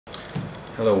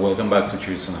Hello, welcome back to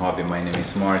Choose and Hobby. My name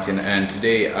is Martin, and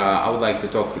today I would like to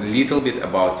talk a little bit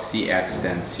about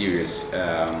CX10 series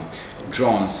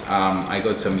drones. I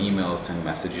got some emails and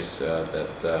messages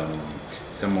that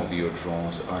some of your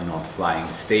drones are not flying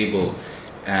stable,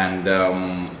 and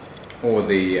or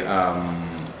they,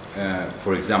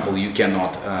 for example, you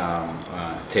cannot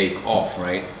take off,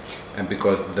 right? And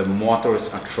because the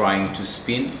motors are trying to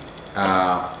spin,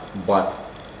 but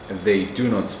they do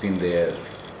not spin. They're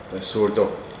sort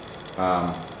of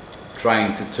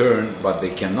trying to turn, but they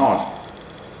cannot.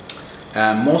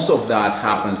 And most of that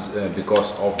happens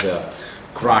because of the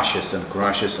crashes, and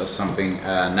crashes are something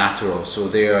natural. So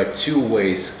there are two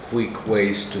ways, quick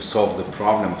ways to solve the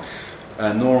problem.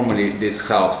 Normally this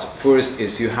helps. First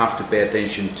is you have to pay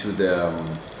attention to the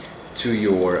to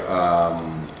your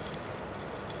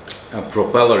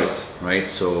propellers, right?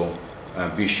 So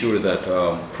be sure that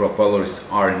propellers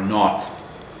are not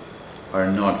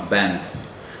bent,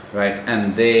 right,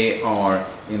 and they are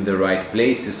in the right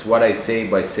places. What I say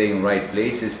by saying right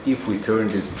places, if we turn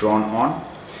this drone on,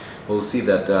 we'll see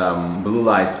that blue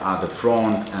lights are the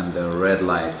front and the red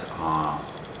lights are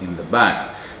in the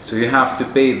back. So you have to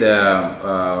pay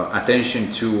the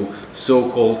attention to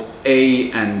so-called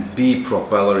A and B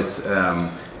propellers.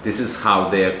 This is how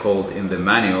they are called in the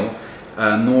manual.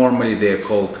 Normally they're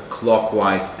called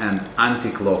clockwise and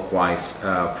anti-clockwise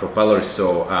propellers.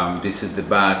 So this is the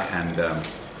back and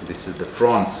this is the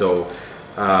front. So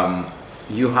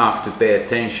you have to pay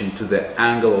attention to the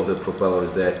angle of the propeller.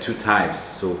 There are two types,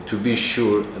 so to be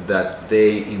sure that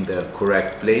they in the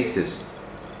correct places.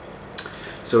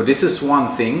 So this is one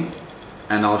thing,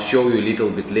 and I'll show you a little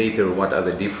bit later what are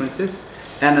the differences.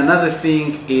 And another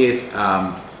thing is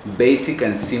basic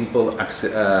and simple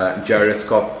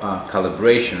gyroscope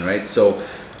calibration, right? So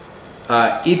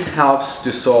it helps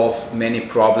to solve many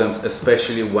problems,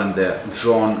 especially when the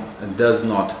drone does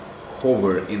not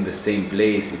hover in the same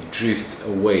place. It drifts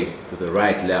away to the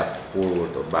right, left,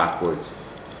 forward or backwards,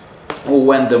 or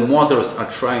when the motors are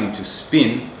trying to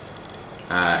spin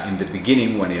in the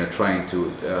beginning, when you're trying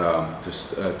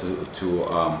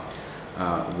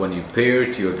when you pair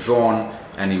to your drone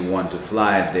and you want to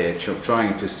fly it, they're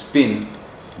trying to spin,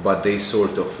 but they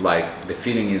sort of like, the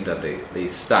feeling is that they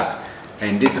stuck.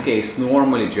 In this case,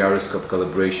 normally gyroscope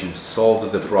calibration solves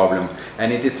the problem,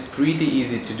 and it is pretty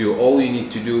easy to do. All you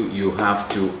need to do, you have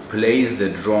to place the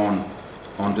drone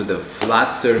onto the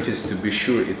flat surface to be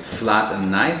sure it's flat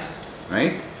and nice,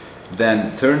 right?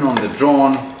 Then turn on the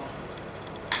drone,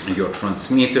 your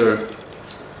transmitter,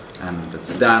 and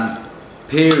that's done.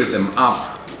 Pair them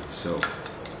up, so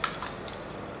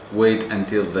wait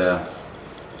until the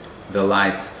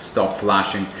lights stop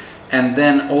flashing, and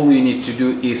then all you need to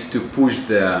do is to push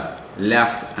the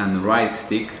left and right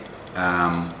stick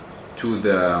to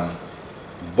the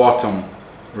bottom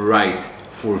right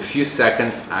for a few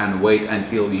seconds and wait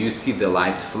until you see the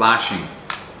lights flashing.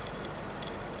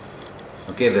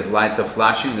 Okay, the lights are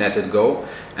flashing, let it go,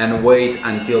 and wait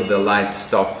until the lights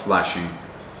stop flash,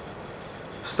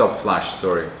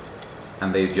 sorry,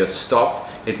 and they just stopped.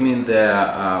 It means the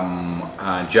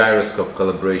gyroscope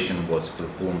calibration was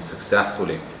performed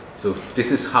successfully. So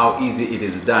this is how easy it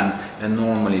is done, and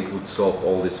normally it would solve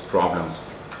all these problems.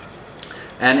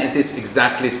 And it is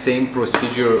exactly same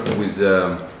procedure with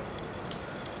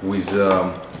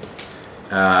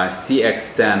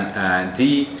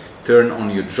CX10D. Turn on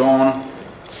your drone,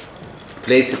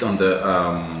 place it on the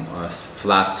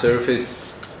flat surface,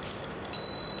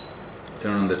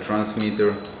 turn on the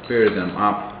transmitter, pair them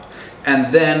up,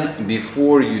 and then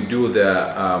before you do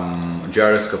the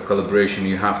gyroscope calibration,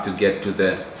 you have to get to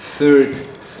the third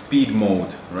speed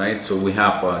mode, right? So we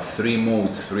have three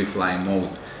modes, three flying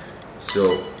modes.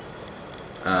 So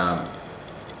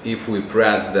if we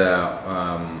press the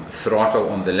throttle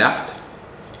on the left,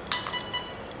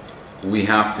 we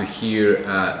have to hear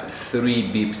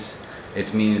 3 beeps.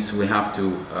 It means we have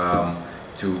to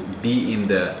be in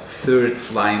the third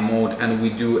flying mode, and we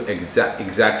do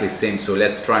exactly same. So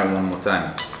let's try one more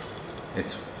time.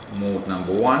 It's mode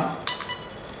number 1,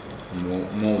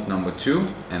 mode number 2,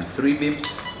 and 3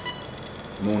 beeps,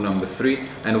 mode number 3,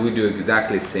 and we do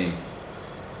exactly same.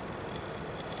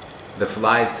 The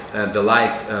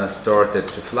lights started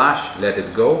to flash, let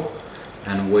it go,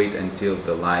 and wait until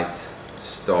the lights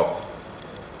stop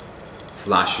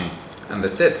flashing, and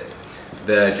that's it.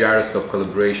 The gyroscope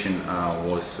calibration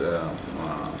was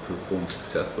performed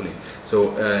successfully.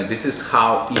 So this is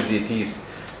how easy it is.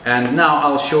 And now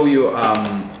I'll show you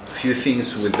a few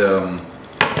things with the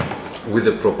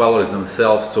propellers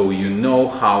themselves, so you know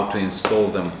how to install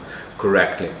them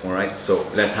correctly. All right, so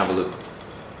let's have a look.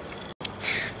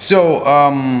 So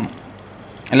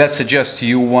let's suggest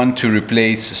you want to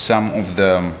replace some of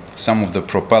the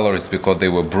propellers because they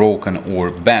were broken or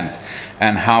bent,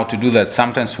 and how to do that.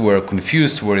 Sometimes we're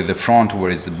confused where is the front,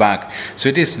 where is the back. So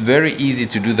it is very easy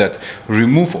to do that.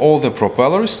 Remove all the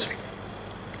propellers,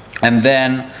 and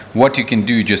then what you can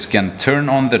do, you just can turn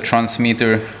on the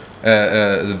transmitter,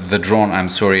 the drone, I'm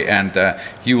sorry, and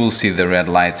you will see the red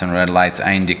lights, and red lights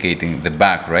are indicating the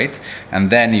back, right? And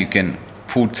then you can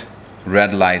put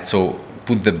red lights, so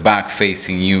put the back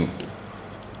facing you,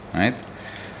 right?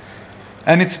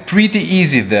 And it's pretty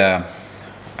easy. The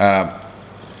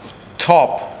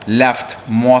top left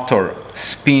motor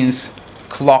spins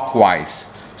clockwise,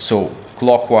 so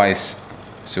clockwise,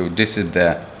 so this is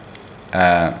the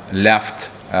left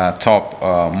top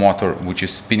motor which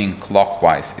is spinning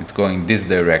clockwise. It's going this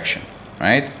direction,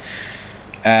 right?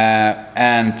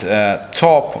 And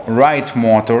top right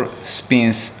motor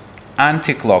spins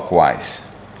anti-clockwise.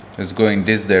 It's going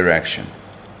this direction.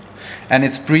 And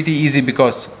it's pretty easy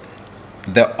because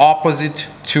the opposite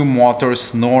two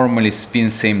motors normally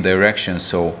spin same direction.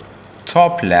 So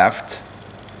top left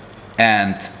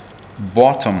and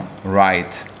bottom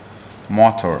right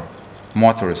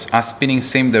motors are spinning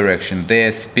same direction. They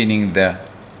are spinning the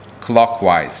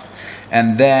clockwise.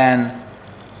 And then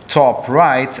top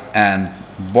right and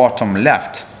bottom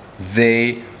left,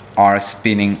 they are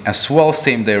spinning as well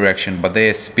same direction, but they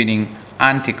are spinning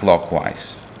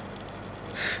anti-clockwise.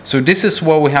 So this is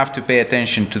where we have to pay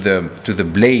attention to the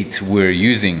blades we're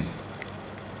using.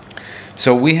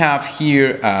 So we have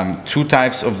here two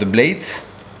types of the blades.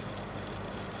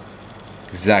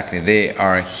 Exactly, they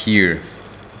are here.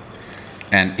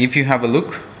 And if you have a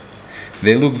look,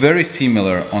 they look very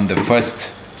similar on the first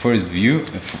view,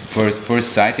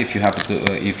 first sight. If you have to,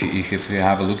 if you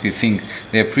have a look, you think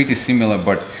they are pretty similar,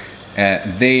 but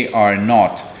they are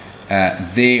not.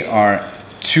 They are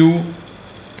two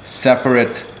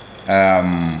separate,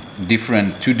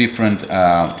 two different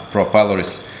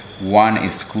propellers. One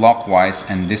is clockwise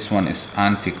and this one is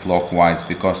anti-clockwise,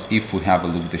 because if we have a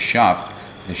look, the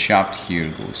shaft here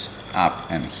goes up,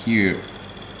 and here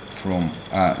from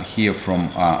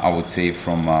I would say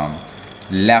from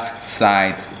left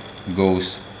side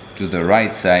goes to the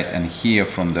right side, and here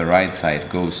from the right side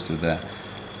goes to the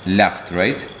left,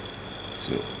 right?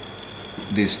 So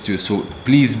these two, so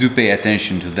please do pay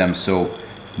attention to them. So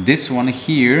this one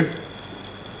here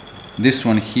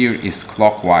is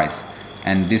clockwise,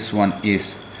 and this one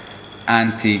is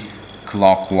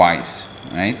anti-clockwise,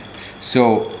 right?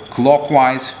 So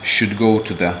clockwise should go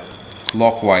to the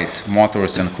clockwise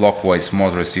motors, and clockwise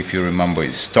motors, if you remember,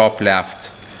 is top left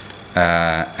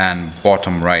and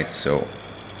bottom right. So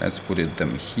let's put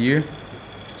them here.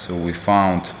 So we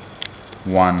found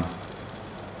one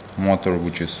motor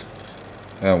which is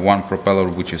one propeller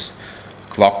which is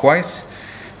clockwise.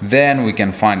 Then we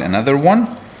can find another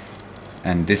one,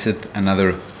 and this is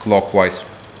another clockwise,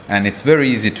 and it's very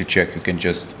easy to check. You can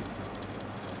just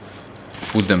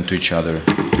put them to each other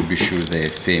to be sure they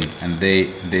are same, and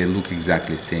they look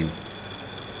exactly same.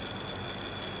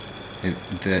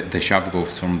 The shaft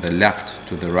goes from the left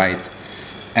to the right,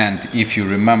 and if you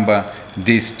remember,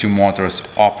 these two motors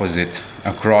opposite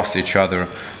across each other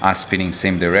are spinning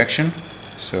same direction.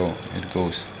 So it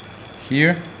goes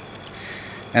here,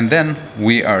 and then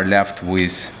we are left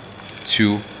with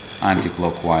two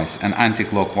anti-clockwise, and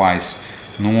anti-clockwise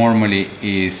normally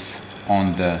is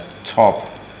on the top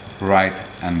right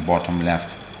and bottom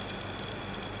left.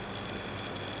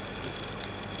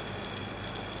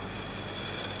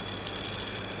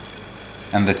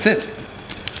 And that's it.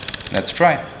 Let's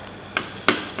try.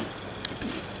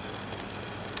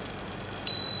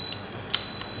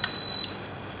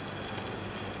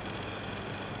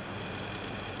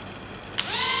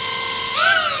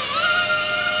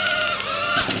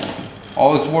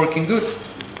 All is working good.